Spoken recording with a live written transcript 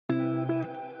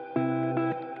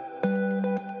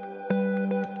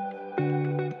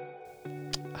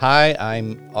Hi,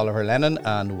 I'm Oliver Lennon,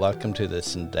 and welcome to the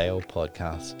Syndeo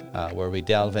podcast, where we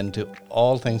delve into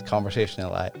all things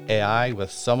conversational AI with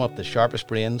some of the sharpest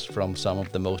brains from some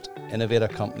of the most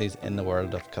innovative companies in the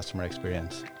world of customer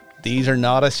experience. These are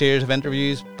not a series of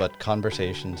interviews, but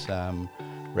conversations,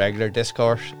 regular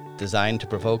discourse designed to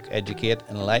provoke, educate,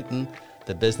 and enlighten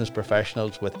the business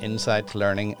professionals with insights,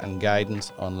 learning, and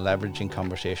guidance on leveraging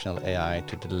conversational AI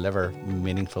to deliver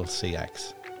meaningful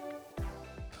CX.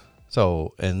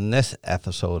 So in this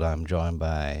episode, I'm joined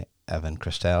by Evan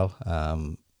Kirstel.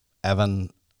 Evan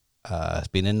has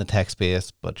been in the tech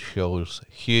space, but shows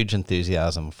huge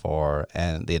enthusiasm for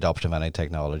the adoption of any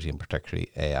technology, and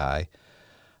particularly AI.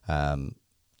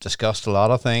 Discussed a lot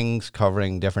of things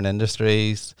covering different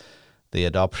industries, the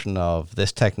adoption of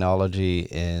this technology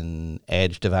in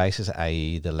edge devices,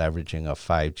 i.e. the leveraging of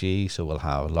 5G. So we'll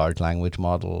have large language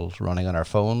models running on our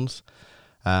phones.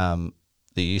 The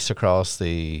use across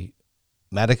the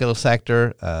medical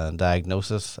sector and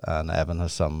diagnosis, and Evan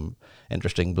has some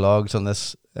interesting blogs on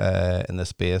this in this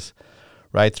space,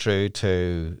 right through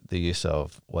to the use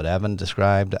of what Evan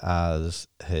described as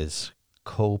his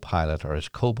co-pilot, or his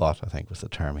cobot, I think was the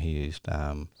term he used,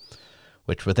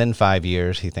 which within 5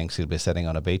 years he thinks he'll be sitting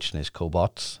on a beach and his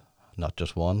cobots, not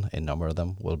just one, a number of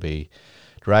them, will be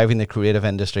driving the creative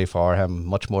industry for him,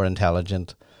 much more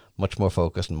intelligent, much more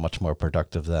focused, and much more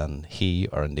productive than he,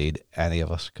 or indeed any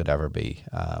of us, could ever be.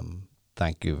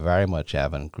 Thank you very much,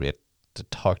 Evan. Great to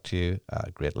talk to you.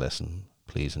 Great listen.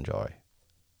 Please enjoy.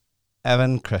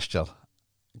 Evan Kirstel,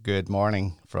 good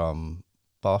morning from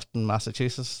Boston,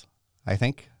 Massachusetts, I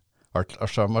think, or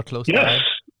somewhere close by. Yes,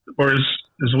 or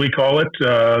as we call it,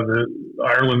 the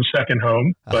Ireland's second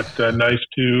home. But nice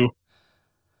to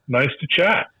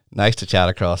chat. Nice to chat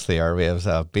across the airwaves.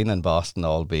 I've been in Boston,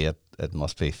 albeit it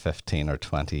must be 15 or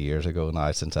 20 years ago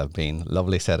now since I've been.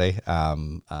 Lovely city.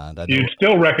 And you'd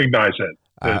still recognize it.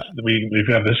 We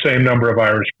have the same number of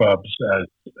Irish pubs as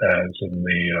in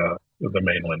the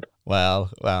mainland.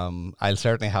 Well, I'll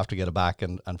certainly have to get back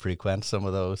and frequent some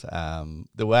of those.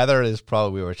 The weather is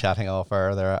probably, we were chatting off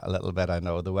air there a little bit, I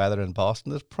know. The weather in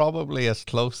Boston is probably as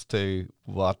close to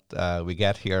what we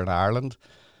get here in Ireland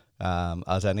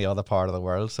as any other part of the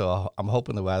world. So I'm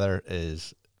hoping the weather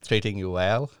is treating you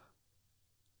well.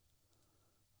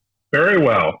 Very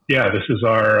well. Yeah, this is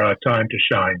our time to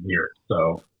shine here.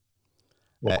 So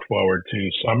look forward to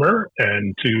summer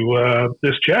and to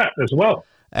this chat as well.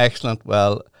 Excellent.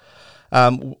 Well,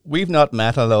 we've not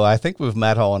met, although I think we've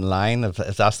met online, if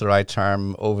that's the right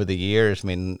term, over the years. I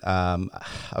mean, I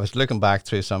was looking back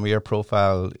through some of your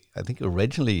profile. I think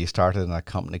originally you started in a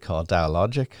company called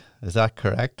Dialogic. Is that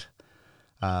correct?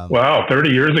 Wow, 30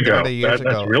 years ago.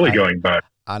 That's really going back.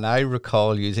 And I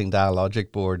recall using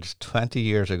Dialogic boards 20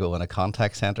 years ago in a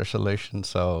contact center solution.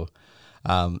 So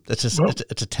it's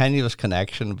a tenuous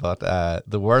connection, but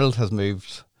the world has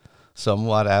moved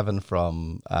somewhat, Evan,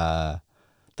 from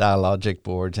Dialogic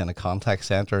boards in a contact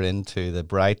center into the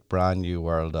bright, brand new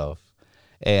world of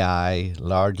AI,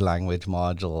 large language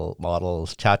models,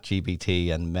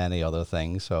 ChatGPT, and many other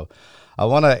things. So I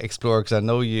want to explore, because I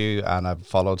know you and I've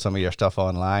followed some of your stuff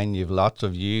online. You've lots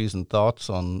of views and thoughts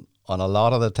on a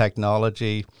lot of the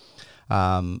technology.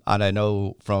 And I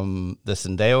know from the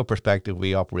Syndeo perspective,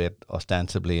 we operate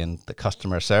ostensibly in the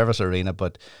customer service arena,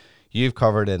 but you've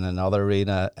covered in another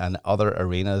arena and other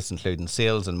arenas, including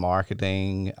sales and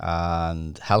marketing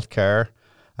and healthcare.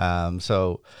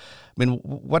 So, I mean,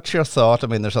 what's your thought? I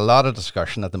mean, there's a lot of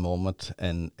discussion at the moment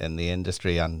in the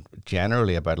industry and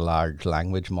generally about large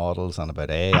language models and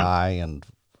about AI, and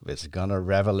it's going to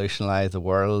revolutionize the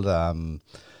world.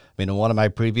 I mean, in one of my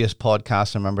previous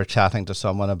podcasts, I remember chatting to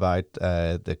someone about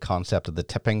the concept of the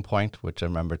tipping point, which I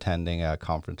remember attending a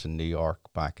conference in New York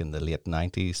back in the late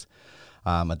 90s.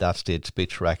 At that stage,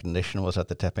 speech recognition was at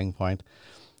the tipping point.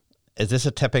 Is this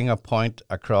a tipping point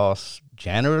across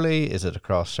generally? Is it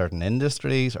across certain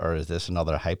industries, or is this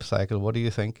another hype cycle? What do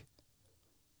you think?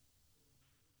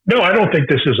 No, I don't think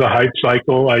this is a hype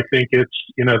cycle. I think it's,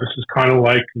 this is kind of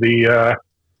like the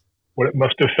what it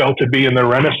must have felt to be in the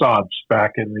Renaissance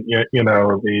back in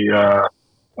the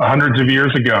hundreds of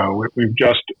years ago.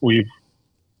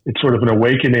 It's sort of an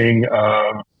awakening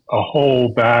of a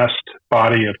whole vast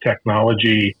body of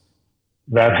technology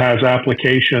that has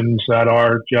applications that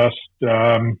are just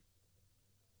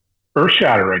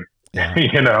earth-shattering,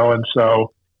 and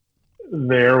so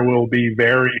there will be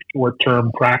very short-term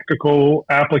practical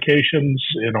applications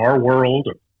in our world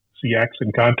of CX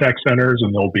and contact centers,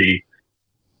 and there'll be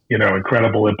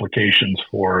incredible implications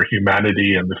for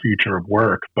humanity and the future of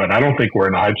work. But I don't think we're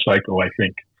in a hype cycle. I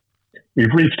think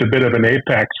we've reached a bit of an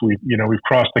apex. We've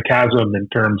crossed the chasm in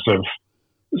terms of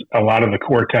a lot of the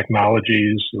core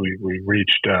technologies. We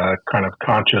reached kind of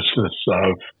consciousness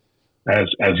of as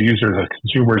users, as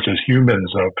consumers, as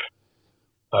humans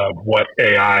of what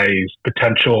AI's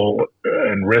potential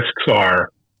and risks are.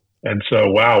 And so,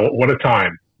 wow, what a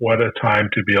time! What a time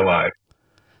to be alive.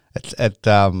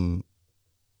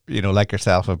 Like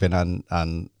yourself, I've been on,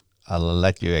 and I'll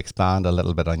let you expand a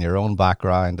little bit on your own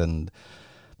background and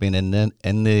been in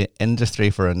the industry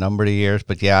for a number of years.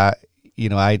 But yeah,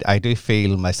 I do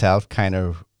feel myself kind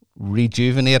of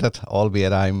rejuvenated,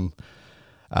 albeit I'm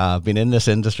been in this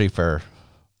industry for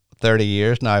 30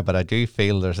 years now, but I do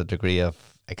feel there's a degree of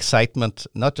excitement,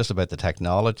 not just about the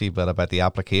technology, but about the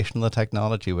application of the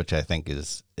technology, which I think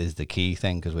is the key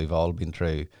thing, because we've all been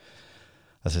through,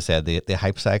 as I said, the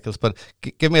hype cycles. But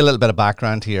give me a little bit of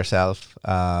background to yourself.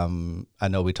 I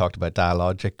know we talked about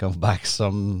Dialogic going back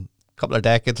some couple of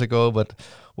decades ago, but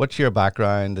what's your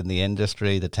background in the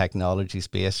industry, the technology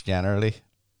space generally?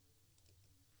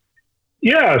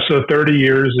 Yeah, so 30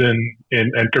 years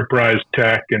in enterprise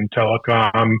tech and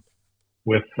telecom,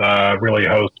 with really a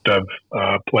host of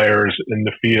players in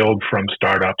the field, from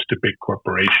startups to big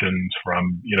corporations,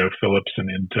 from Philips and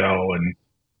Intel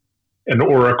and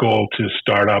Oracle to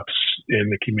startups in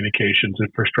the communications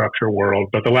infrastructure world.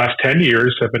 But the last 10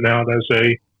 years have been out as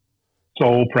a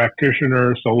sole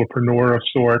practitioner, solopreneur of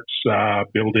sorts,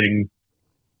 building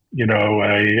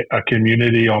a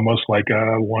community almost like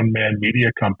a one-man media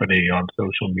company on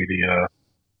social media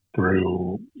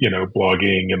through,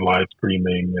 blogging and live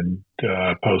streaming and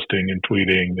posting and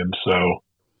tweeting. And so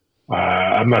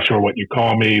I'm not sure what you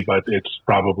call me, but it's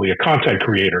probably a content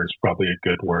creator is probably a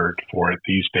good word for it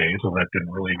these days. And that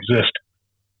didn't really exist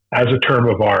as a term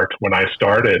of art when I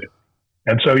started.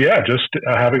 And so, yeah, just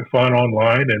having fun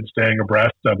online and staying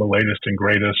abreast of the latest and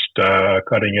greatest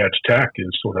cutting edge tech is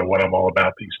sort of what I'm all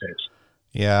about these days.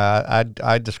 Yeah,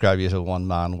 I'd describe you as a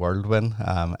one-man whirlwind.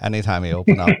 Anytime you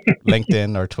open up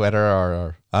LinkedIn or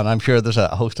Twitter, and I'm sure there's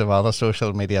a host of other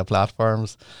social media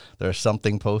platforms, there's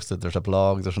something posted, there's a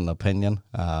blog, there's an opinion,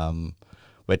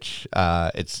 which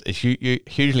it's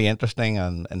hugely interesting,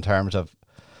 and in terms of,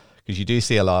 because you do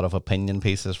see a lot of opinion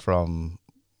pieces from,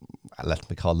 let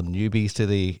me call them newbies to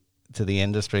the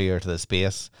industry or to the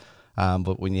space,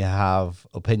 but when you have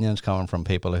opinions coming from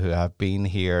people who have been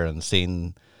here and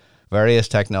seen various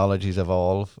technologies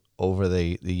evolve over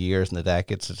the years and the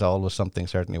decades, it's always something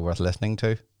certainly worth listening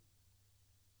to.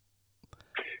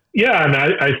 Yeah, and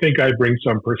I think I bring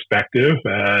some perspective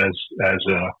as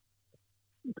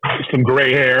some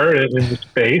gray hair in the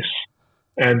space,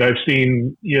 and I've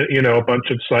seen a bunch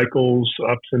of cycles,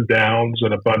 ups and downs,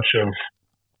 and a bunch of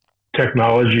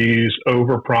technologies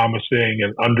over promising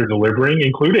and under delivering,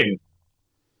 including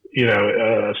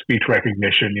speech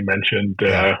recognition you mentioned,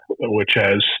 which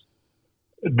has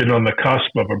been on the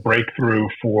cusp of a breakthrough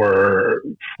for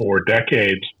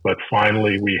decades, but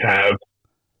finally we have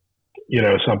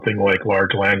something like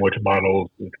large language models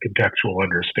with contextual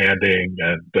understanding,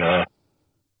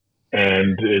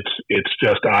 and it's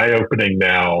just eye-opening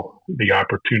now, the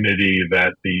opportunity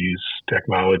that these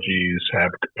technologies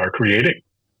are creating.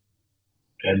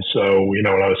 And so, when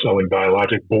I was selling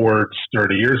Dialogic boards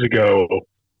 30 years ago,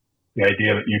 the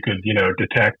idea that you could,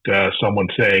 detect someone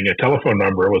saying a telephone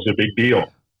number was a big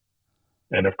deal.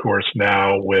 And of course,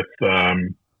 now with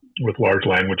large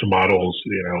language models,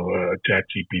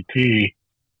 ChatGPT,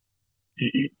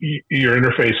 you're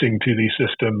interfacing to these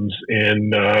systems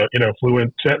in,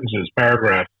 fluent sentences,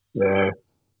 paragraphs,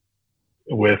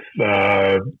 with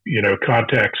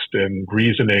context and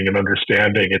reasoning and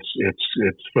understanding.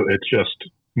 It's just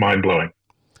mind blowing.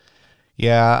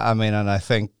 Yeah, I mean, and I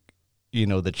think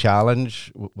the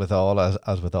challenge with all,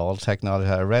 as with all technology,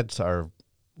 I read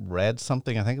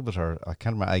something. I think it was I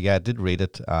can't remember. Yeah, I did read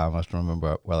it. I must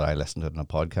remember whether I listened to it in a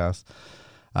podcast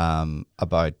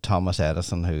about Thomas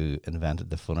Edison, who invented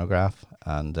the phonograph,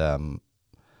 and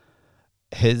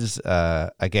his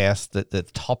I guess the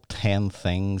top 10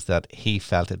 things that he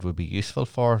felt it would be useful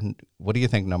for. What do you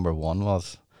think number one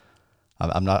was?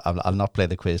 I'll not play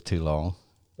the quiz too long.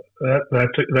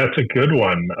 That's a good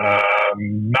one.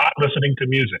 Not listening to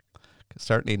music.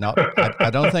 Certainly not. I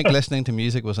don't think listening to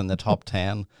music was in the top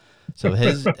 10. So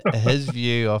his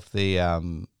view of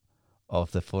the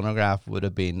phonograph would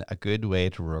have been a good way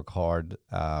to record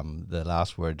the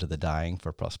last words of the dying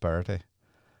for prosperity.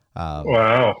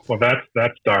 Wow. Well,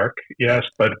 that's dark. Yes,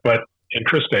 but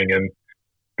interesting. And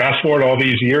fast forward all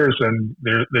these years, and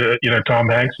Tom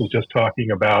Hanks was just talking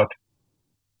about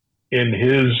in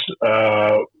his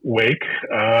wake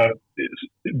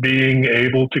being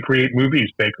able to create movies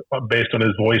based on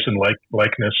his voice and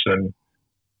likeness, and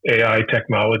AI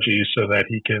technology so that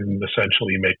he can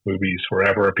essentially make movies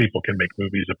forever, or people can make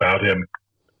movies about him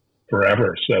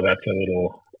forever. So that's a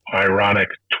little ironic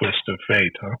twist of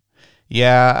fate, huh?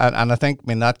 Yeah, and I think, I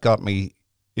mean, that got me,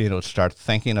 start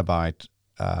thinking about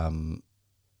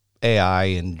AI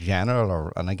in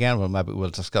general, and again, maybe we'll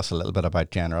discuss a little bit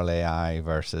about general AI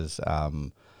versus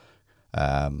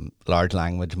large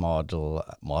language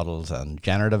models and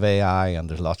generative AI, and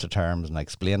there's lots of terms and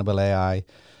explainable AI,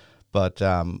 but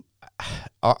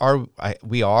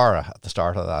we are at the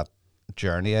start of that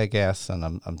journey, I guess,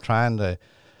 and I'm trying to,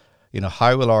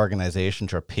 how will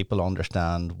organizations or people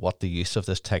understand what the use of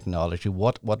this technology,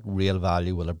 what real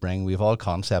value will it bring? We have all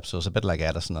concepts, so it's a bit like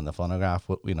Edison and the phonograph.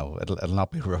 It'll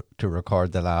not be to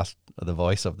record the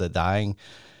voice of the dying.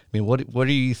 I mean, what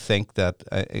do you think that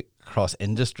across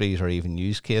industries or even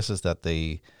use cases that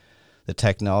the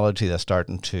technology that's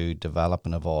starting to develop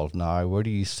and evolve now, where do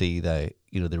you see the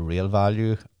real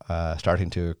value starting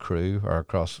to accrue, or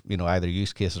across either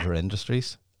use cases or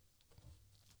industries?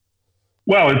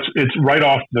 Well, it's right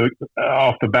off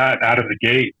the bat, out of the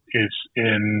gate. It's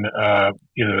in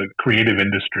creative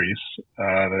industries,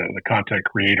 the content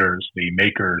creators, the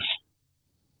makers,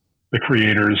 the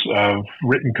creators of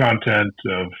written content,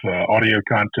 of audio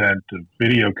content, of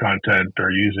video content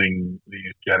are using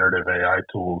these generative AI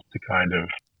tools to kind of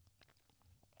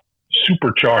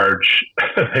supercharge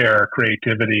their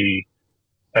creativity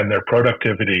and their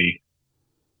productivity.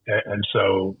 And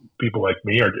so people like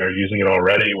me are using it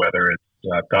already, whether it's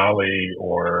Dolly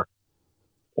or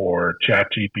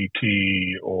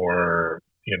ChatGPT or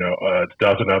a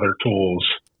dozen other tools.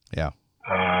 Yeah.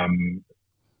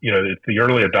 The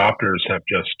early adopters have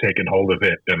just taken hold of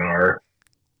it and are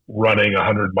running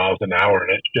 100 miles an hour,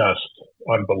 and it's just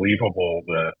unbelievable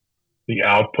the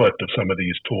output of some of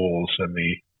these tools and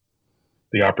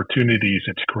the opportunities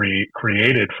it's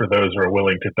created for those who are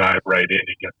willing to dive right in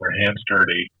and get their hands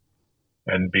dirty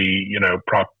and be,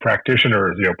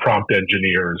 practitioners, prompt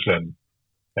engineers, and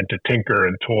to tinker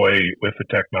and toy with the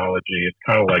technology. It's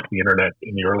kind of like the internet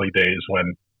in the early days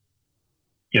when,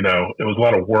 it was a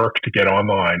lot of work to get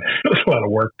online. It was a lot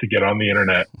of work to get on the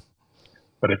internet.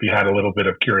 But if you had a little bit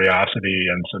of curiosity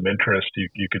and some interest,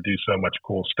 you could do so much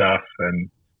cool stuff. And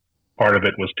part of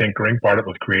it was tinkering, part of it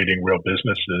was creating real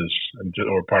businesses,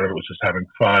 or part of it was just having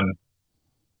fun.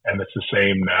 And it's the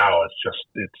same now. It's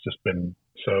just been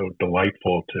so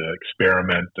delightful to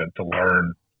experiment and to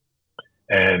learn.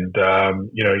 And,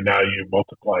 now you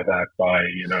multiply that by,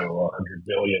 100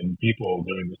 million people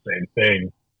doing the same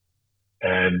thing.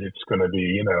 And it's going to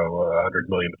be, 100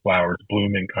 million flowers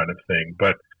blooming kind of thing.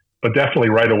 But definitely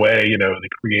right away, the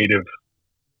creative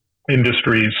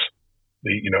industries,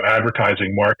 the,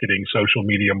 advertising, marketing, social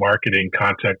media marketing,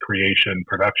 content creation,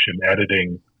 production,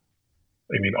 editing.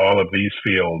 I mean, all of these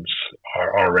fields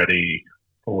are already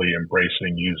fully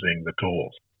embracing using the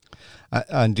tools.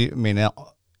 And do you, I mean,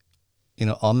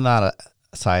 on that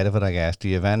side of it, I guess, do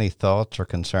you have any thoughts or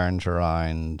concerns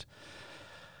around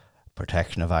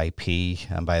protection of IP?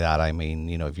 And by that, I mean,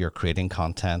 if you're creating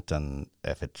content, and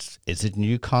is it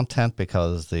new content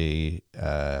because the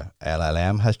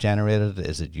LLM has generated it?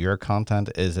 Is it your content?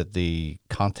 Is it the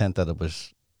content that it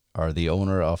was, or the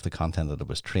owner of the content that it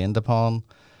was trained upon?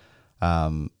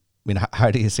 How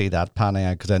do you see that panning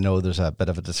out? Because I know there's a bit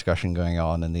of a discussion going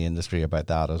on in the industry about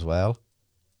that as well.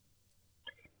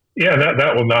 Yeah,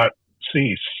 that will not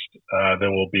cease.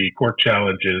 There will be court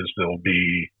challenges. There will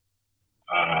be,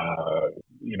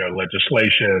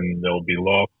 legislation. There will be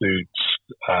lawsuits.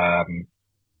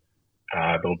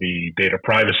 There'll be data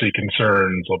privacy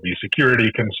concerns. There'll be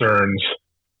security concerns.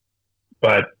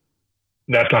 But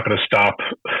that's not going to stop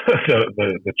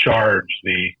the charge,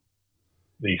 the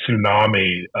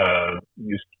tsunami of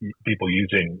people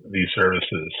using these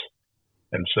services.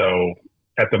 And so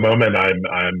at the moment, I'm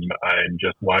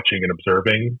just watching and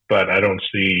observing, but I don't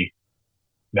see,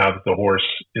 now that the horse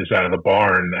is out of the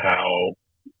barn, how,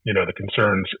 the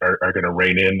concerns are going to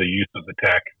rein in the use of the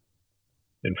tech.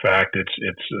 In fact,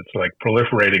 it's like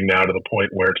proliferating now to the point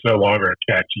where it's no longer a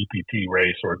ChatGPT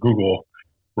race or a Google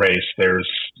race. There's,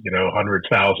 hundreds,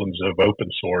 thousands of open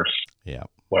source,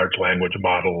 large language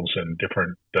models and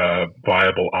different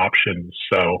viable options.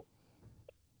 So,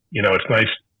 it's nice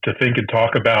to think and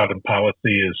talk about, and policy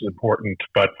is important,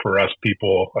 but for us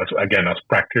people, us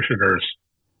practitioners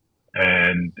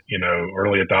and,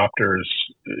 early adopters,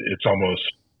 it's almost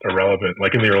irrelevant.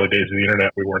 Like in the early days of the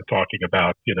internet, we weren't talking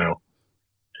about,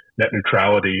 net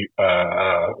neutrality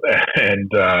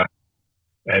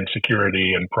and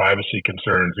security and privacy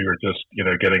concerns. We were just,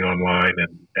 getting online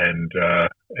and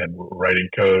writing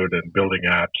code and building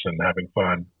apps and having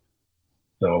fun.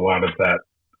 So a lot of that,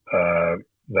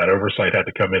 that oversight had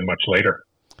to come in much later.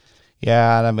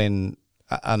 Yeah, and I mean,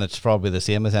 and it's probably the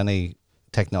same as any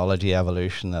technology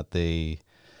evolution, that the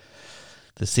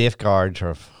safeguards,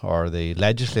 or the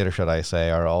legislator, should I say,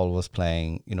 are always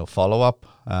playing, follow up,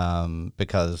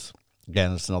 because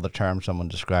again, it's another term someone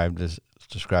described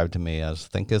to me as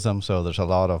thinkism. So there's a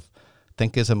lot of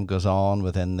thinkism goes on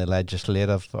within the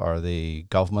legislative or the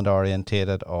government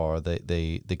orientated or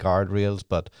the guardrails,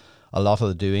 but a lot of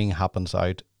the doing happens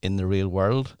out in the real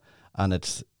world. And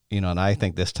it's, and I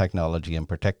think this technology in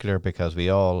particular, because we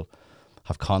all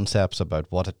have concepts about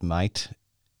what it might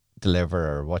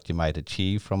deliver or what you might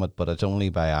achieve from it, but it's only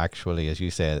by actually, as you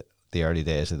say, the early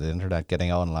days of the internet,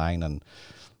 getting online and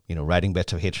writing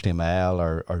bits of HTML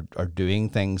or doing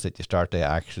things, that you start to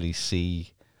actually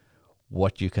see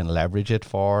what you can leverage it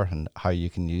for and how you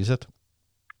can use it.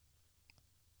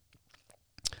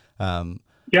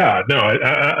 Yeah, no,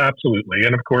 absolutely.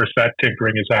 And of course, that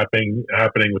tinkering is happening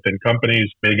within companies,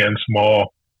 big and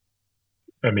small.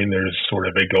 I mean, there's sort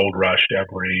of a gold rush.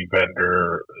 Every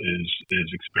vendor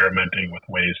is experimenting with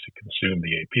ways to consume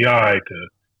the API,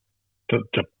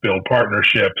 to build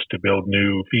partnerships, to build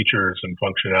new features and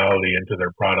functionality into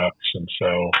their products. And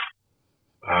so,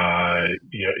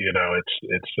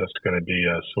 it's just going to be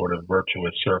a sort of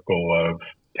virtuous circle of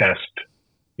test,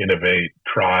 innovate,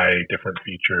 try different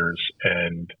features,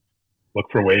 and look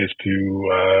for ways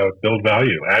to build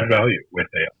value, add value with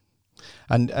AI.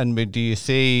 And do you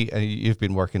see, you've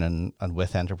been working on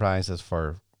with enterprises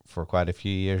for quite a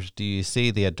few years, do you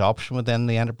see the adoption within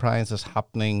the enterprises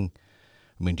happening?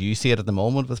 I mean, do you see it at the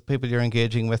moment with people you're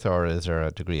engaging with, or is there a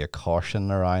degree of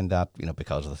caution around that,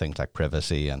 because of the things like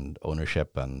privacy and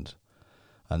ownership and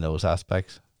those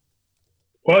aspects?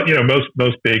 Well,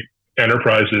 most big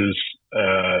enterprises,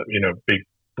 big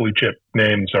blue chip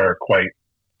names are quite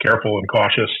careful and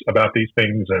cautious about these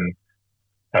things and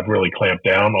have really clamped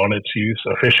down on its use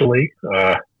officially,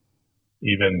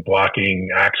 even blocking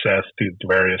access to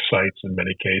various sites in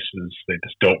many cases. They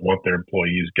just don't want their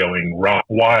employees going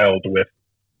wild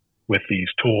with these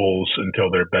tools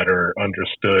until they're better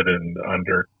understood and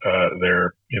under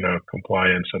their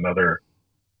compliance and other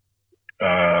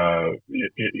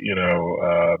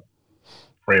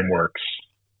frameworks.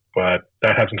 But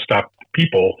that hasn't stopped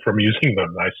people from using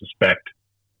them. I suspect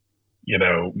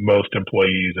most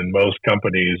employees and most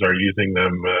companies are using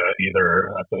them either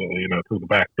at through the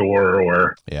back door,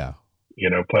 or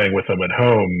playing with them at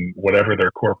home. Whatever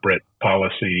their corporate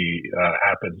policy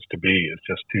happens to be, it's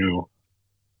just too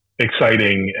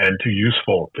exciting and too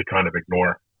useful to kind of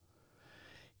ignore.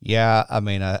 Yeah, I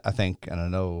mean, I think,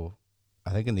 and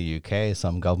I think in the UK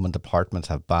some government departments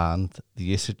have banned the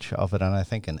usage of it, and I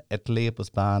think in Italy it was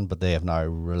banned, but they have now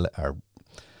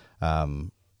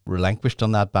relinquished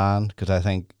on that ban, because I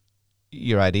think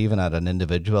you're right, even at an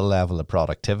individual level, the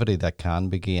productivity that can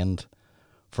be gained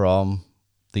from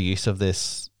the use of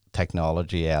this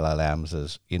technology, LLMs,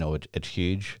 is it's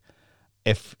huge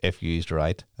if used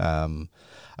right.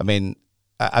 I mean,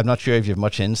 I'm not sure if you have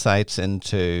much insights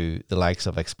into the likes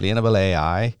of explainable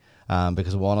AI,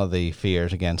 because one of the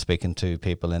fears, again, speaking to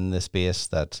people in this space,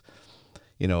 that,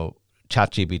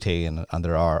 ChatGPT and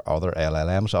there are other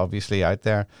LLMs obviously out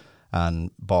there,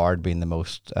 and Bard being the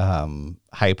most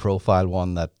high profile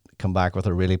one, that come back with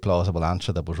a really plausible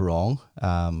answer that was wrong.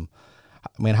 I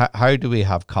mean, how do we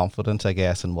have confidence, I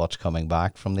guess, in what's coming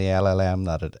back from the LLM,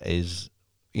 that it is,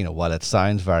 while it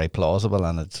sounds very plausible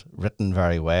and it's written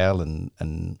very well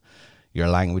and your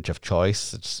language of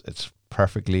choice, it's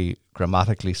perfectly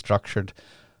grammatically structured,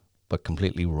 but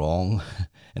completely wrong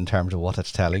in terms of what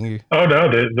it's telling you? Oh no,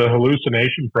 the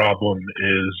hallucination problem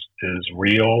is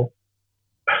real,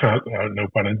 no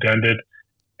pun intended,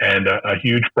 and a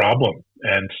huge problem.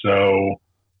 And so,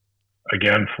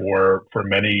 again, for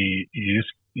many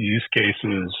use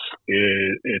cases,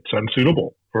 it's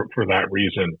unsuitable for that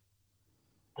reason.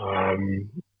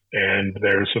 And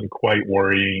there's some quite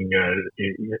worrying,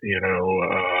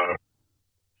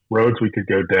 roads we could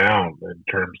go down in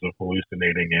terms of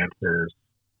hallucinating answers.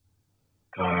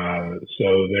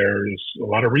 So there's a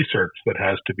lot of research that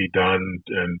has to be done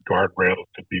and guardrails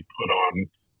to be put on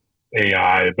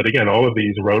AI. But again, all of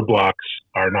these roadblocks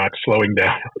are not slowing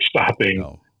down or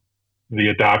stopping the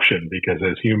adoption, because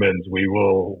as humans, we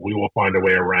will find a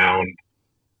way around,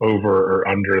 over or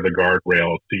under the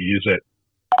guardrails to use it.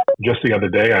 Just the other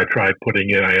day, I tried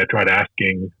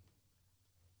asking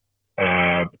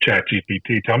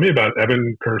ChatGPT, tell me about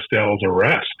Evan Kirstel's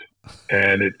arrest.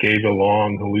 And it gave a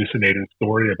long hallucinated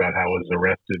story about how it was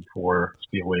arrested for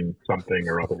stealing something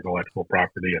or other intellectual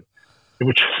property. And it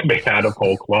was just made out of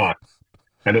whole cloth.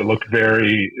 And it looked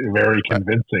very, very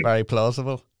convincing. Very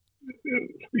plausible.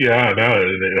 Yeah, no,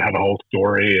 it had a whole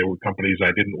story with companies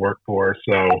I didn't work for.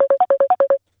 So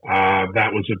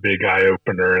that was a big eye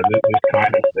opener. And this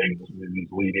kind of things,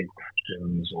 these leading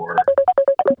questions or,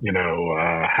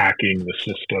 hacking the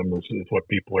system is what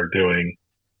people are doing,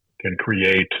 can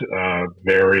create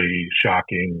very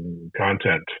shocking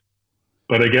content.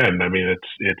 But again, I mean,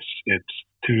 it's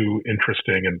too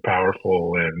interesting and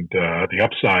powerful, and the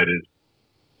upside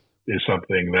is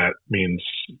something that means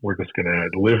we're just going to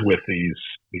live with these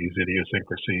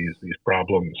idiosyncrasies, these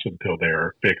problems until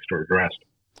they're fixed or addressed.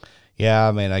 Yeah,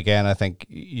 I mean, again, I think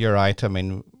you're right. I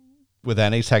mean, with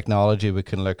any technology, we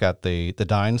can look at the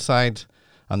downside,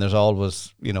 and there's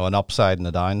always an upside and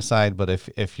a downside. But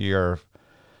if you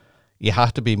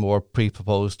have to be more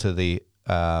predisposed to the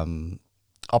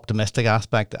optimistic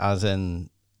aspect, as in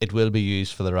it will be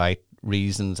used for the right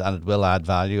reasons and it will add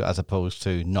value, as opposed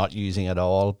to not using it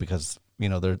all, because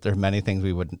there are many things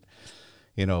we wouldn't,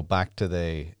 back to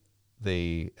the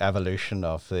evolution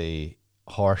of the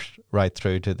horse right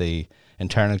through to the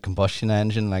internal combustion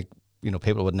engine. Like,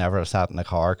 people would never have sat in a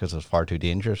car because it was far too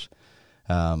dangerous.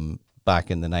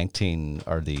 Back in the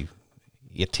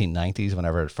 1890s,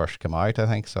 whenever it first came out, I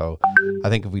think. So I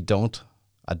think if we don't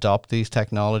adopt these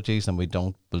technologies and we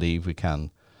don't believe we can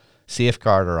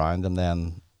safeguard around them,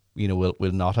 then we'll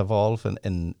not evolve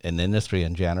in industry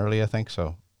and generally, I think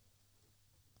so.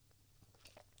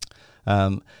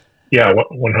 Yeah,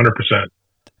 100%.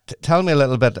 Tell me a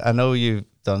little bit. I know you've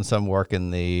done some work in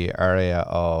the area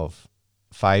of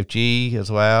 5G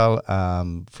as well,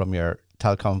 from your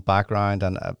telecom background,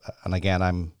 and again,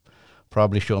 I'm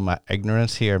probably showing my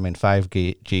ignorance here. I mean,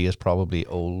 5G is probably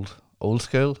old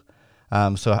school.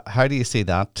 So how do you see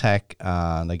that tech,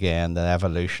 and again the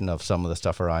evolution of some of the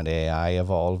stuff around AI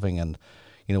evolving, and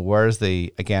where's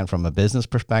again from a business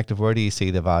perspective, where do you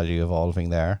see the value evolving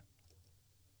there?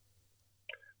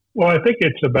 Well, I think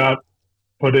it's about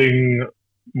putting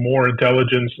more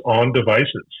intelligence on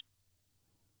devices.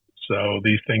 So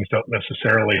these things don't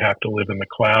necessarily have to live in the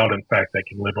cloud. In fact, they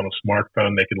can live on a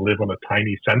smartphone. They can live on a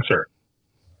tiny sensor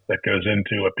that goes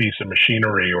into a piece of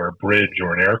machinery or a bridge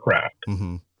or an aircraft.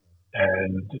 Mm-hmm.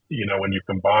 And, when you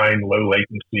combine low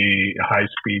latency, high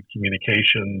speed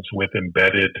communications with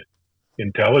embedded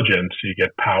intelligence, you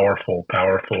get powerful,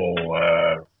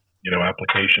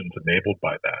 applications enabled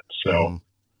by that. So, Mm-hmm.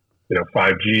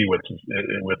 5G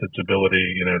with its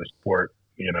ability, to support,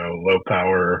 low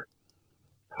power,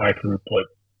 high throughput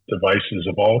devices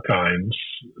of all kinds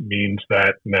means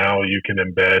that now you can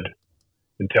embed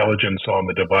intelligence on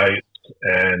the device,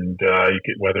 and you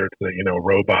get, whether it's a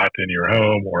robot in your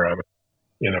home or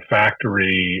in a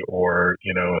factory, or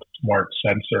a smart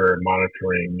sensor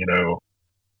monitoring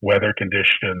weather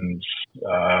conditions.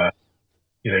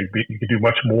 You can do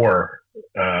much more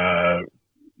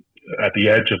at the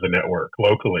edge of the network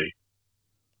locally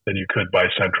than you could by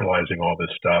centralizing all this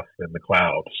stuff in the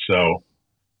cloud. So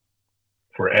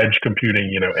for edge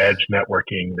computing, edge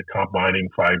networking, the combining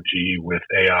 5G with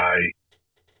AI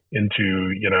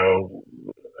into,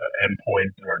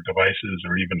 endpoint or devices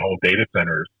or even whole data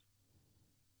centers,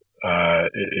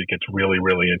 it gets really,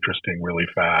 really interesting really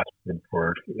fast. And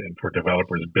for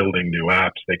developers building new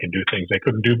apps, they can do things they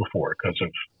couldn't do before because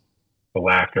of the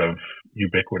lack of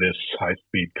ubiquitous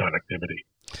high-speed connectivity.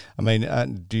 I mean,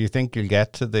 do you think you'll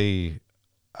get to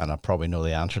and I probably know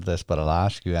the answer to this, but I'll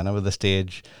ask you, anyway, the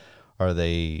stage, or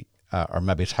or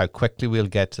maybe it's how quickly we'll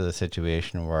get to the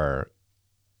situation where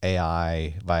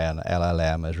AI via an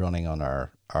LLM is running on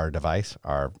our device,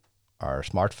 our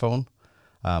smartphone,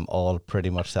 all pretty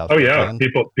much Oh yeah, self-contained?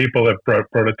 people have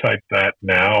prototyped that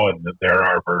now, and there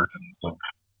are versions of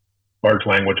large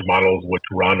language models which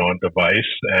run on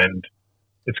device, and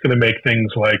it's going to make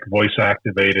things like voice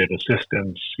activated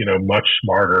assistants, much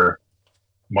smarter,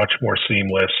 much more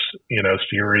seamless.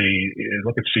 Siri,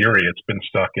 look at Siri. It's been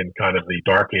stuck in kind of the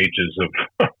dark ages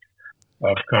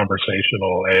of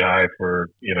conversational AI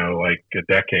for, like a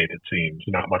decade, it seems.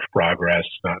 Not much progress,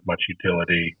 not much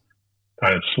utility,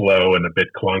 kind of slow and a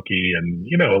bit clunky. And,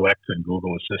 Alexa and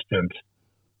Google Assistant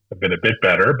have been a bit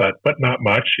better, but not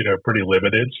much, pretty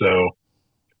limited. So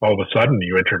all of a sudden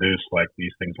you introduce like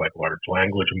these things like large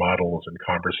language models and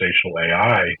conversational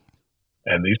AI,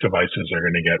 and these devices are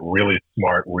going to get really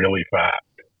smart really fast.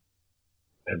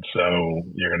 And so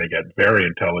you're going to get very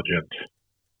intelligent,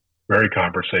 very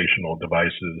conversational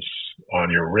devices on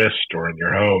your wrist or in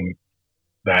your home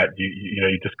that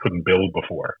you just couldn't build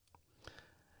before.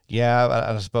 Yeah,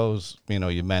 I suppose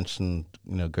you mentioned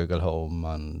Google Home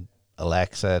and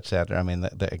Alexa, etc. I mean,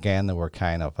 again, they were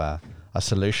kind of a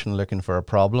solution looking for a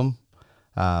problem,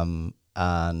 and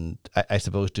I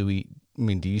suppose do I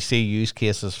mean, do you see use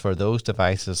cases for those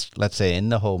devices, let's say in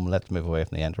the home, let's move away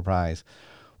from the enterprise,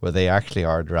 where they actually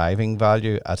are driving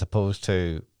value as opposed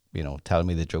to, tell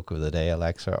me the joke of the day,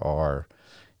 Alexa, or,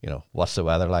 what's the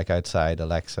weather like outside,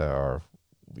 Alexa, or,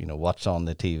 what's on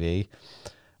the TV,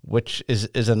 which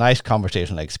is a nice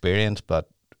conversational experience, but,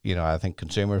 I think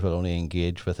consumers will only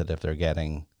engage with it if they're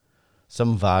getting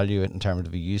some value in terms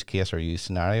of a use case or use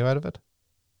scenario out of it.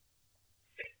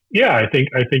 Yeah, I think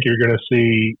you're going to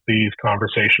see these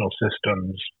conversational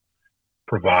systems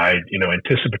provide,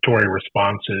 anticipatory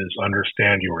responses,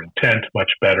 understand your intent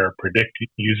much better, predict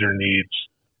user needs,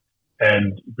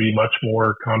 and be much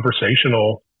more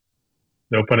conversational,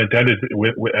 no pun intended,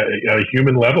 at a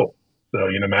human level. So,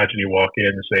 imagine you walk in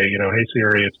and say, hey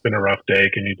Siri, it's been a rough day.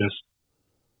 Can you just,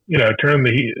 turn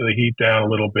the heat down a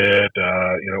little bit,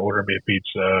 order me a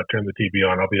pizza, turn the TV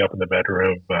on. I'll be up in the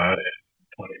bedroom in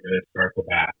 20 minutes, start the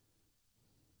bath.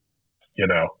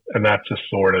 And that's the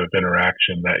sort of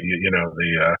interaction that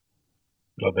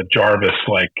the Jarvis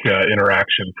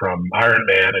interaction from Iron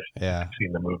Man. If you've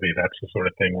seen the movie, that's the sort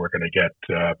of thing we're going to get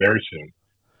very soon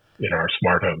in our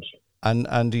smart homes.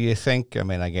 And do you think? I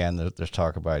mean, again, there's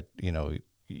talk about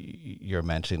you're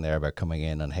mentioning there about coming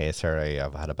in and, hey Siri,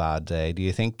 I've had a bad day. Do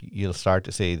you think you'll start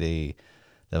to see the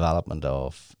development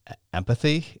of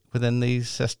empathy within these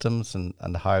systems, and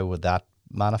how would that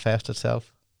manifest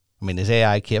itself? I mean, is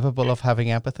AI capable of having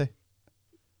empathy?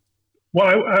 Well,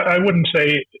 I wouldn't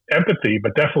say empathy,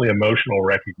 but definitely emotional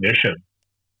recognition.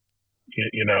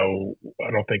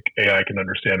 I don't think AI can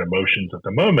understand emotions at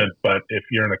the moment, but if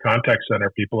you're in a contact center,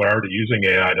 people are already using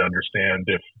AI to understand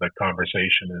if the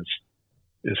conversation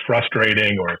is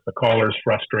frustrating, or if the caller is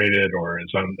frustrated, or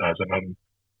has an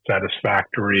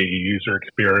unsatisfactory user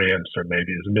experience, or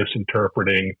maybe is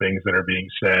misinterpreting things that are being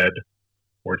said,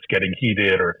 or it's getting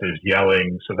heated, or if there's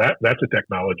yelling. So that's a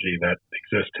technology that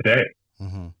exists today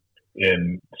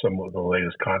in some of the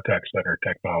latest contact center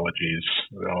technologies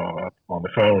on the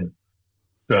phone.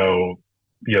 So,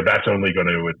 that's only going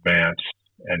to advance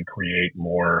and create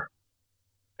more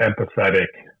empathetic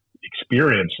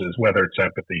experiences. Whether it's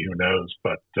empathy, who knows?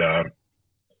 But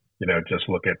just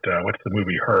look at what's the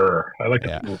movie Her. I like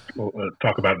to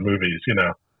talk about movies.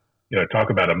 Talk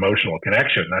about emotional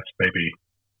connection. That's maybe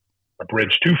a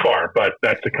bridge too far, but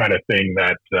that's the kind of thing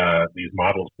that these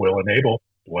models will enable,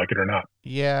 like it or not.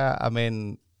 Yeah, I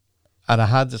mean, and I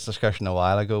had this discussion a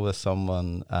while ago with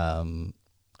someone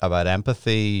about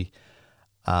empathy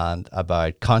and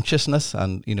about consciousness,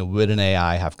 and would an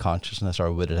AI have consciousness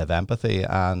or would it have empathy?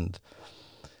 And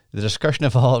the discussion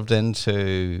evolved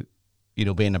into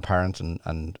being a parent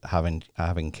and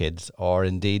having kids, or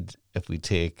indeed if we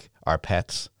take our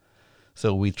pets.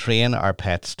 So we train our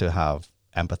pets to have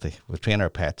empathy. We train our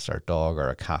pets, our dog or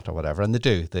a cat or whatever, and they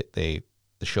do. They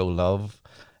show love.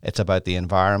 It's about the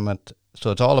environment.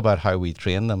 So it's all about how we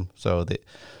train them. So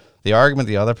the argument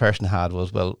the other person had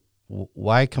was, well,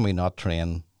 why can we not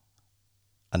train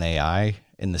an AI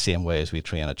in the same way as we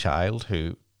train a child,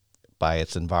 who, by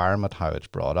its environment, how it's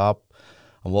brought up,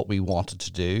 and what we want it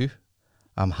to do,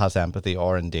 has empathy,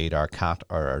 or indeed our cat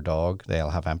or our dog, they'll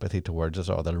have empathy towards us,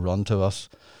 or they'll run to us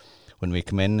when we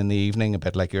come in the evening, a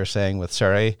bit like you're saying with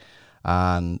Siri,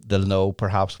 and they'll know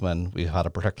perhaps when we've had a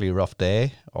particularly rough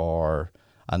day,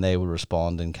 and they will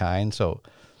respond in kind. So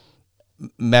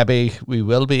maybe we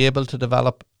will be able to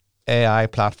develop AI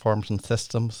platforms and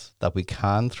systems that we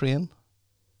can train.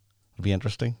 It'll be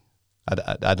interesting.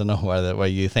 I don't know whether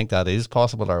you think that is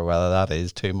possible, or whether that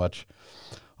is too much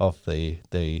of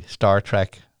the Star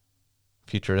Trek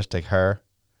futuristic Her.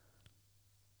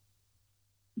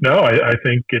 No, I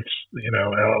think it's,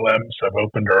 LLMs have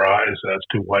opened our eyes as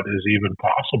to what is even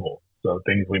possible. So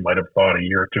things we might have thought a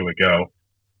year or two ago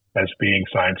as being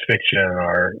science fiction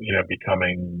are,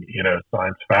 becoming,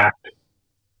 science fact.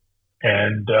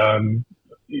 And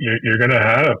you're going to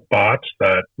have bots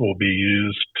that will be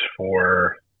used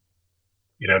for,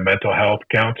 mental health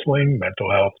counseling, mental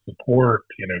health support,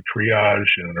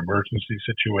 triage in an emergency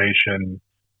situation,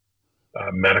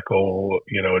 medical,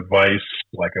 advice,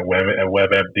 like a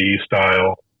WebMD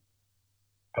style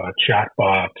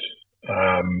chatbot.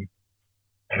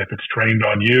 And if it's trained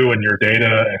on you and your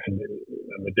data and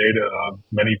the data of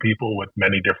many people with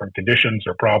many different conditions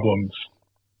or problems,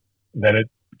 then it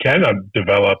can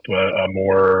develop a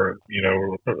more,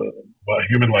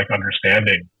 human-like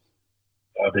understanding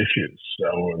of issues.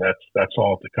 So that's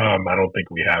all to come. I don't think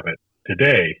we have it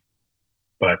today,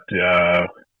 but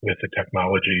with the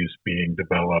technologies being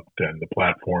developed and the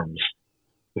platforms,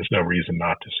 there's no reason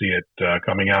not to see it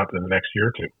coming out in the next year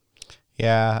or two.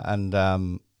 Yeah, and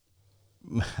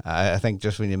I think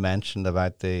just when you mentioned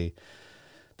about the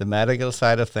the medical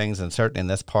side of things, and certainly in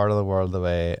this part of the world, the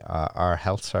way our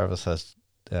health service has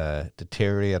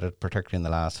deteriorated, particularly in the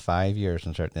last 5 years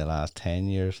and certainly the last 10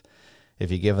 years.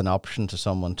 If you give an option to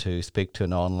someone to speak to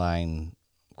an online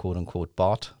quote unquote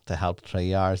bot to help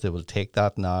triage, they will take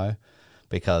that now,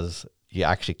 because you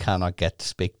actually cannot get to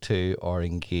speak to or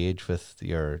engage with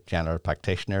your general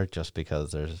practitioner, just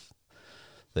because there's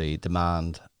the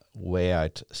demand way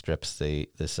outstrips the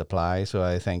supply. So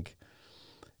I think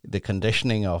the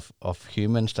conditioning of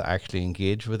humans to actually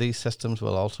engage with these systems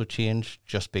will also change,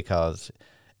 just because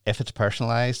if it's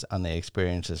personalized and the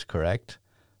experience is correct,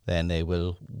 then they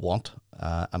will want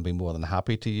and be more than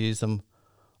happy to use them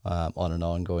on an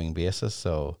ongoing basis.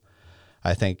 So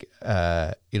I think,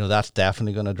 that's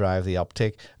definitely going to drive the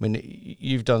uptake. I mean,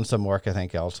 you've done some work, I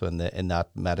think, also in that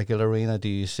medical arena. Do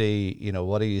you see,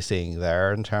 what are you seeing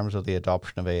there in terms of the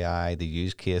adoption of AI, the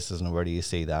use cases, and where do you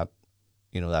see that,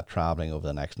 that traveling over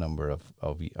the next number of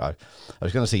I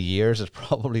was going to say years, it's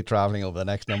probably traveling over the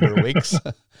next number of weeks.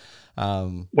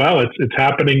 Well, it's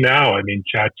happening now. I mean,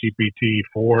 ChatGPT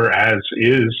 4 as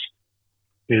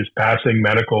is passing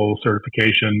medical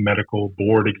certification, medical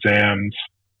board exams,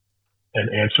 and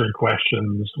answering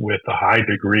questions with a high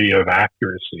degree of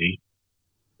accuracy.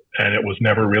 And it was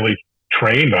never really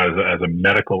trained as a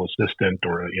medical assistant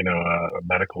or, a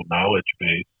medical knowledge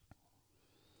base,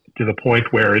 to the point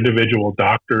where individual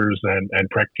doctors and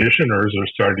practitioners are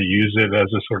starting to use it as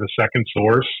a sort of second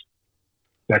source,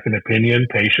 second opinion.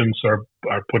 Patients are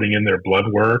putting in their blood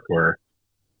work, or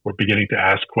we're beginning to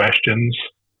ask questions.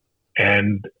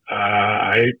 And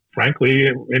I frankly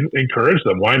encourage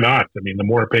them. Why not? I mean, the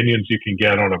more opinions you can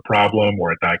get on a problem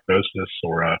or a diagnosis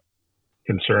or a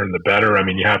concern, the better. I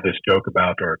mean, you have this joke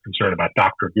about, or concern about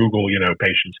Dr. Google.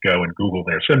 Patients go and Google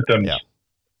their symptoms,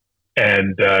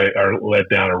 and are led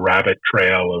down a rabbit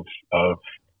trail of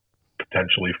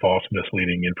potentially false,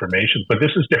 misleading information. But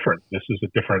this is different. This is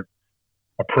a different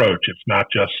approach. It's not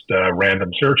just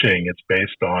random searching. It's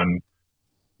based on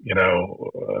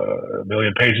a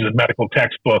million pages of medical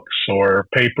textbooks or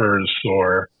papers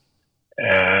or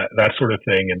that sort of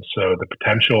thing. And so the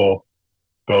potential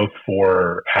both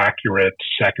for accurate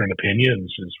second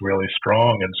opinions is really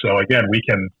strong. And so again, we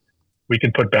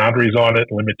can put boundaries on it,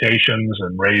 limitations,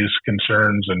 and raise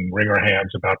concerns and wring our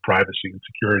hands about privacy and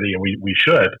security, and we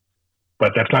should.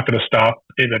 But that's not going to stop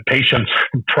patients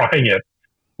from trying it,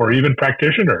 or even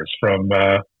practitioners from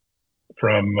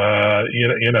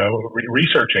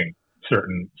researching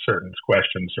certain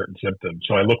questions, certain symptoms.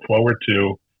 So I look forward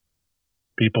to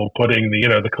people putting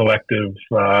the collective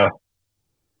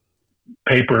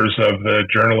papers of the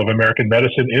Journal of American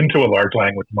Medicine into a large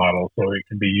language model, so it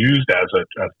can be used as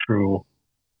a true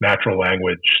natural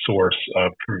language source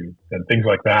of truth, and things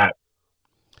like that.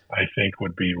 I think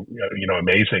would be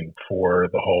amazing for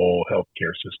the whole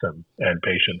healthcare system and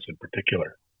patients in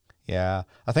particular. Yeah,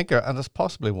 I think, and it's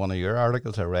possibly one of your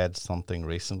articles. I read something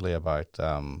recently about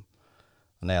an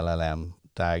LLM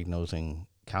diagnosing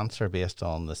cancer based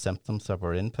on the symptoms that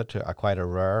were input to quite a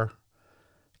rare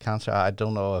cancer. I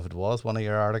don't know if it was one of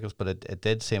your articles, but it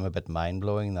did seem a bit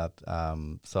mind-blowing that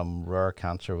some rare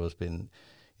cancer was being,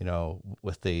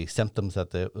 with the symptoms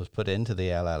that was put into the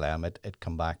LLM, it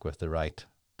come back with the right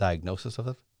diagnosis of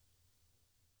it.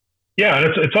 Yeah, and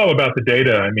it's all about the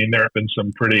data. I mean, there have been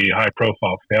some pretty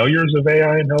high-profile failures of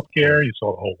AI in healthcare. You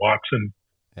saw the whole Watson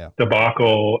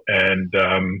debacle, and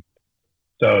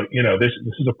so this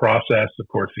is a process. Of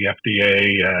course, the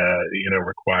FDA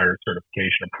requires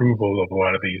certification approval of a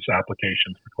lot of these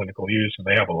applications for clinical use, and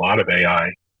they have a lot of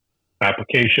AI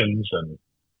applications and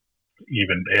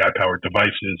even AI-powered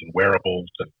devices and wearables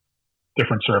and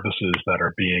different services that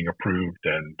are being approved.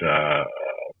 And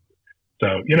so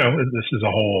this is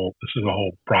a whole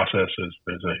process.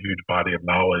 There's a huge body of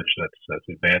knowledge that's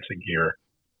advancing here,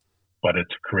 but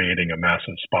it's creating a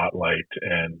massive spotlight.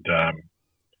 And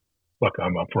look,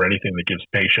 I'm up for anything that gives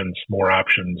patients more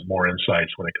options, more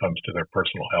insights when it comes to their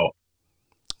personal health.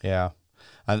 Yeah,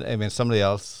 and I mean, somebody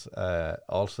else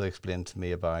also explained to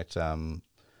me about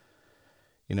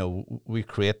we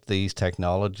create these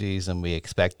technologies and we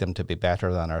expect them to be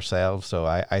better than ourselves. So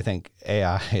I think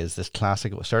AI is this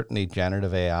classic, certainly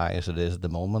generative AI as it is at the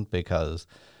moment, because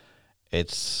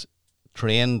it's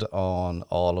trained on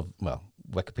all of,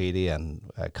 Wikipedia and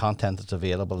content that's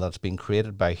available that's been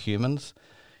created by humans,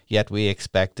 yet we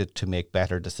expect it to make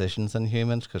better decisions than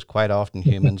humans, because quite often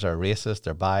humans are racist,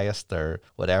 they're biased, they're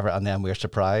whatever, and then we're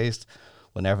surprised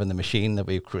whenever the machine that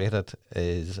we've created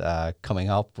is coming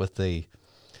up with the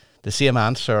same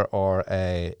answer, or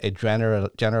a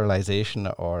generalization,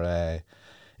 or a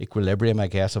equilibrium, I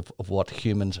guess, of what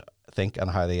humans think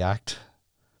and how they act.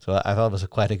 So I thought it was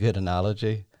quite a good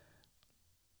analogy.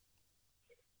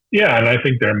 Yeah, and I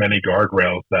think there are many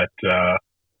guardrails that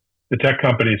the tech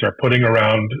companies are putting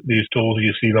around these tools.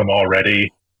 You see them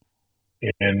already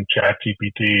in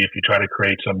ChatGPT. If you try to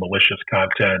create some malicious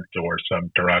content or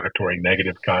some derogatory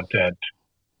negative content,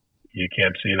 you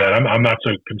can't see that. I'm not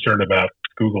so concerned about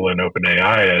Google and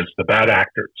OpenAI as the bad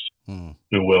actors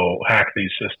who will hack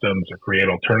these systems or create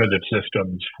alternative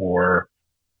systems for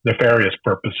nefarious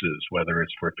purposes, whether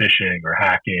it's for phishing or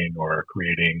hacking or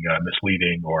creating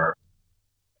misleading or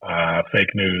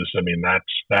fake news. I mean,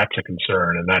 that's a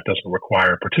concern, and that doesn't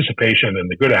require participation in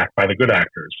the by the good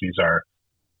actors. These are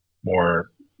more,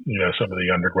 some of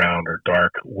the underground or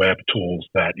dark web tools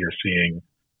that you're seeing.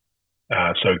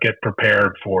 So get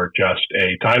prepared for just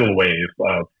a tidal wave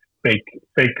of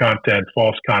fake content,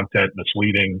 false content,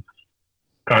 misleading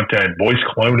content, voice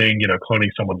cloning, cloning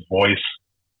someone's voice,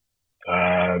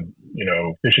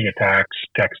 phishing attacks,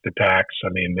 text attacks. I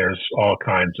mean, there's all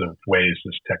kinds of ways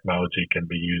this technology can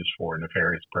be used for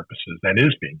nefarious purposes and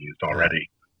is being used already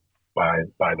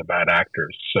by the bad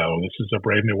actors. So this is a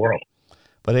brave new world.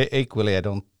 But equally, I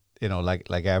don't,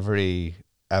 like every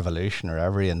evolution or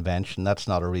every invention, that's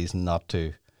not a reason not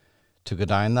to go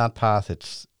down that path.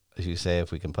 It's, as you say,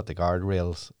 if we can put the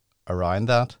guardrails around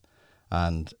that,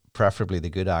 and preferably the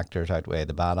good actors outweigh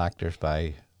the bad actors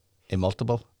by a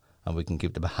multiple, and we can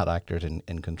keep the bad actors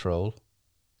in control.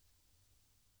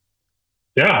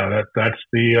 Yeah, that's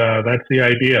the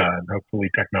idea, and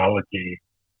hopefully technology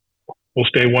will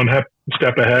stay one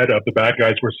step ahead of the bad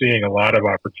guys. We're seeing a lot of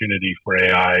opportunity for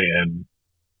AI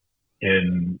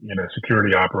in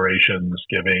security operations,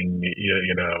 giving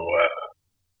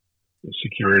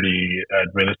security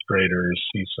administrators,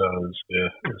 CISOs, the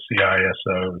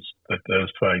CISOs,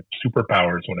 those like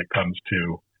superpowers when it comes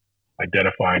to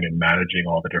identifying and managing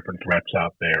all the different threats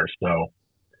out there. So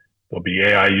there'll be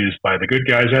AI used by the good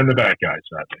guys and the bad guys,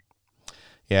 I think.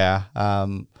 Yeah.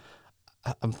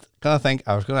 I'm going to think,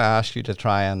 I was going to ask you to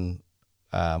try and,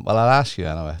 I'll ask you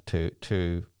anyway,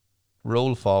 to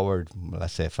roll forward,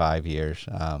 let's say 5 years.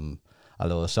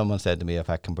 Although someone said to me, if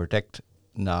I can predict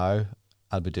now,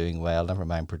 I'll be doing well, never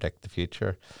mind predict the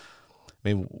future. I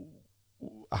mean,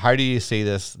 how do you see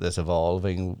this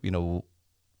evolving?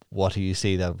 What do you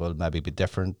see that will maybe be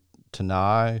different to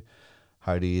now?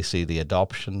 How do you see the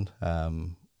adoption?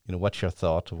 What's your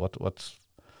thought?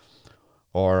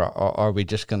 Or are we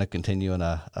just going to continue in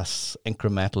a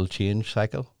incremental change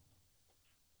cycle?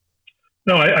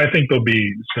 No, I think there'll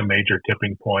be some major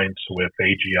tipping points with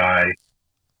AGI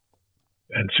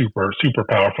and super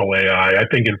powerful AI. I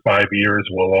think in 5 years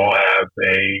we'll all have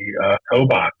a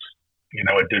cobot,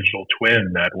 a digital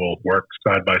twin that will work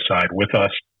side by side with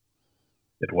us.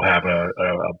 It will have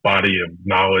a body of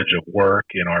knowledge of work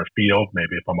in our field.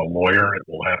 Maybe if I'm a lawyer, it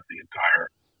will have the entire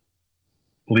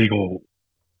legal,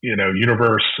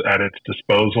 universe at its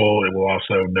disposal. It will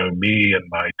also know me and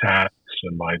my tasks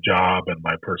and my job and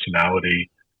my personality.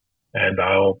 And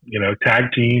I'll,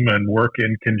 tag team and work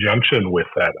in conjunction with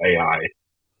that AI,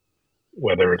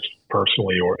 whether it's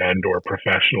personally or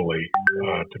professionally,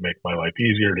 to make my life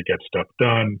easier, to get stuff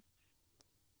done,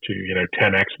 to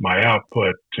 10x my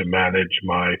output, to manage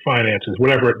my finances,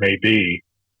 whatever it may be.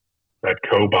 That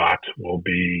cobot will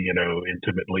be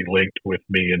intimately linked with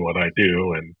me and what I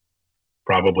do, and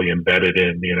probably embedded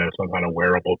in some kind of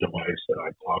wearable device that I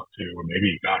talk to, or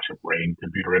maybe a brain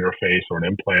computer interface or an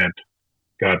implant,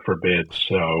 God forbid.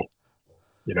 So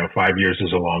 5 years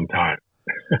is a long time.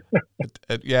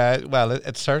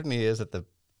 It certainly is at the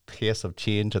pace of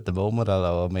change at the moment,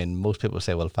 although I mean most people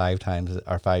say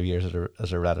 5 years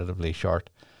is a relatively short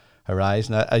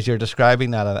horizon. As you're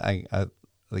describing that, I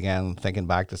again thinking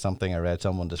back to something I read,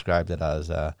 someone described it as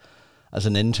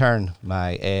an intern.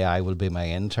 My AI will be my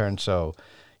intern. So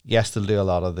yes, they'll do a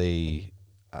lot of the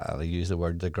they use the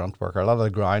word the grunt work, or a lot of the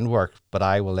groundwork, but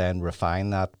I will then refine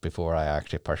that before I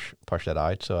actually push it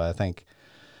out. So I think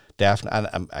definitely,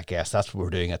 and I guess that's what we're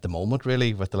doing at the moment,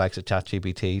 really, with the likes of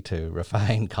ChatGPT to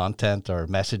refine content or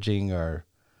messaging or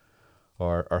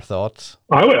thoughts.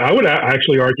 I would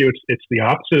actually argue it's the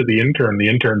opposite of the intern. The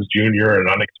intern's junior and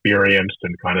unexperienced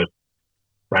and kind of,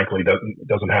 frankly,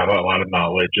 doesn't have a lot of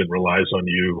knowledge and relies on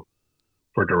you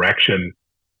for direction.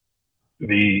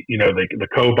 The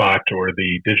cobot or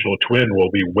the digital twin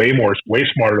will be way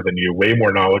smarter than you, way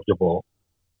more knowledgeable.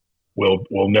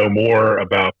 Will know more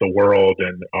about the world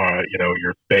and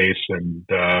your space and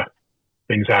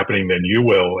things happening than you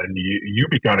will, and you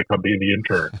become being the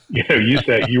intern. You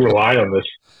say you rely on this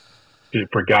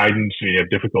for guidance. You have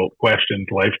difficult questions,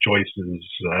 life choices,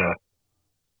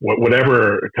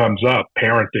 whatever comes up,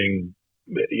 parenting.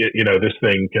 This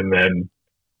thing can then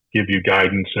give you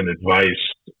guidance and advice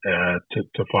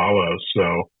to follow.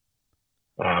 So,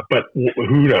 but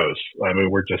who knows? I mean,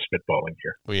 we're just spitballing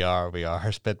here. We are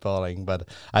spitballing, but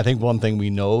I think one thing we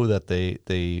know that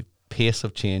the pace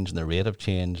of change and the rate of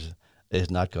change is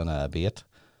not going to abate.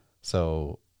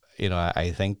 So,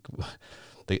 I think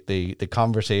the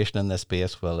conversation in this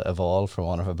space will evolve, for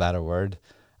want of a better word,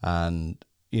 and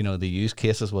the use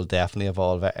cases will definitely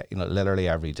evolve. Literally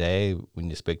every day when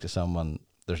you speak to someone,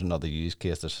 there's another use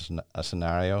case, there's a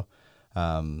scenario.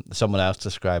 Someone else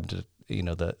described it,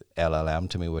 the LLM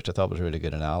to me, which I thought was a really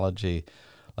good analogy.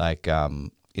 Like,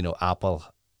 Apple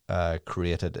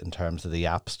created in terms of the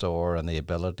App Store and the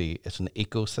ability, it's an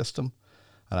ecosystem.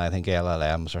 And I think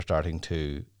LLMs are starting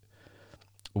to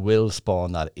will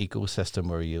spawn that ecosystem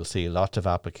where you'll see lots of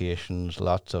applications,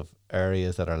 lots of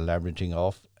areas that are leveraging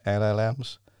off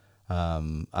LLMs.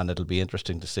 And it'll be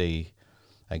interesting to see,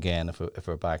 again, if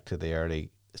we're back to the early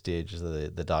stages of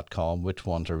the .com, which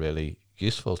ones are really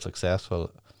useful,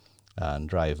 successful, and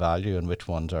drive value, and which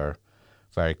ones are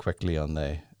very quickly on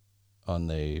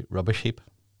the rubbish heap.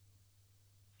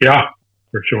 Yeah,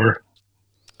 for sure.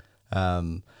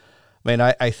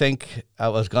 I think I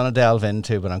was going to delve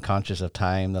into, but I'm conscious of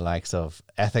time, the likes of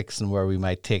ethics and where we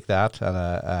might take that,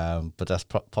 and but that's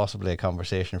possibly a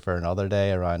conversation for another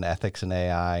day around ethics and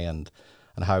AI and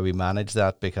how we manage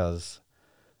that, because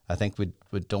I think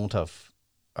we don't have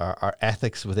our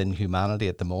ethics within humanity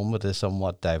at the moment is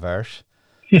somewhat diverse.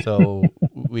 So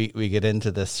we get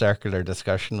into this circular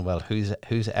discussion. Well, whose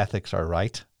ethics are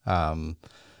right, and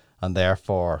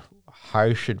therefore,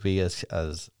 how should we as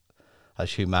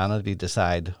humanity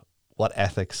decide what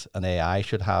ethics an AI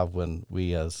should have when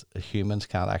we as humans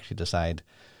can't actually decide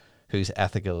whose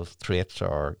ethical traits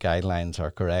or guidelines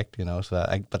are correct?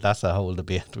 So but that's a whole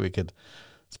debate we could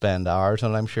spend hours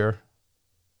on, I'm sure.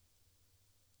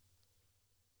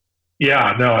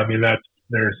 Yeah, no, I mean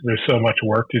there's so much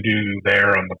work to do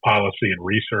there on the policy and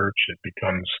research. It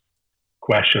becomes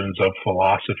questions of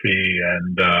philosophy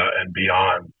and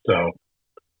beyond. So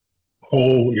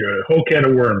whole can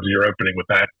of worms you're opening with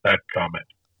that comment.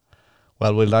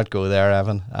 Well, we'll not go there,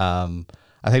 Evan.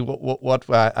 I think what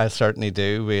I certainly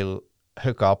do, we'll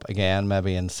hook up again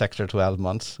maybe in 6 or 12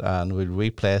 months, and we'll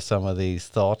replay some of these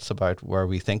thoughts about where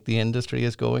we think the industry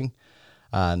is going,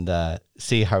 and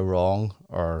see how wrong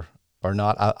or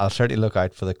not. I'll certainly look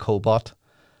out for the cobot,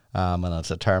 and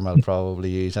it's a term I'll probably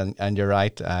use. And you're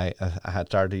right, I had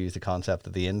started to use the concept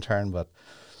of the intern, but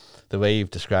the way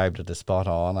you've described it is spot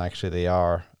on. Actually, they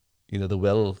are, the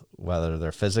will, whether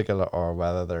they're physical or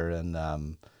whether they're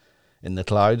in the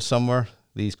cloud somewhere,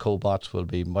 these cobots will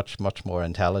be much, much more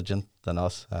intelligent than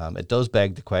us. It does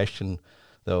beg the question,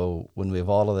 though, when we have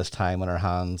all of this time on our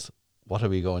hands, what are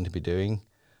we going to be doing?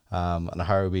 And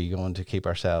how are we going to keep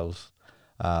ourselves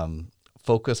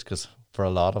focused? Because for a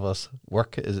lot of us,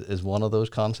 work is one of those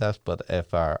concepts. But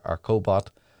if our cobot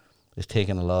is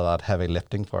taking a lot of that heavy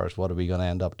lifting for us, what are we going to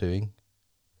end up doing?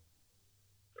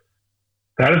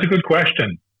 That is a good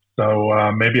question.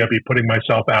 So maybe I'll be putting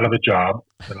myself out of a job,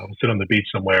 and I'll sit on the beach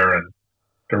somewhere and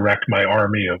direct my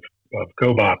army of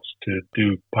cobots to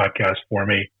do podcasts for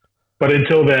me. But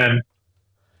until then,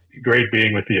 great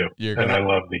being with you. And I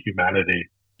love the humanity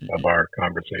of our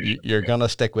conversation. You're going to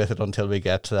stick with it until we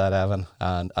get to that, Evan.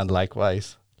 And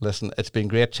likewise, listen, it's been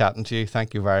great chatting to you.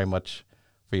 Thank you very much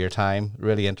for your time.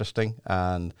 Really interesting.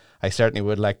 And I certainly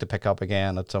would like to pick up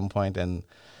again at some point in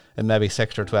maybe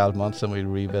 6 or 12 months, and we'll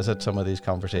revisit some of these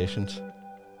conversations.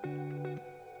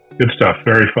 Good stuff.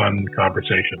 Very fun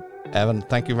conversation. Evan,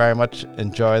 thank you very much.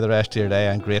 Enjoy the rest of your day,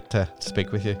 and great to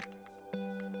speak with you.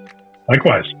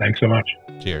 Likewise. Thanks so much.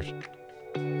 Cheers.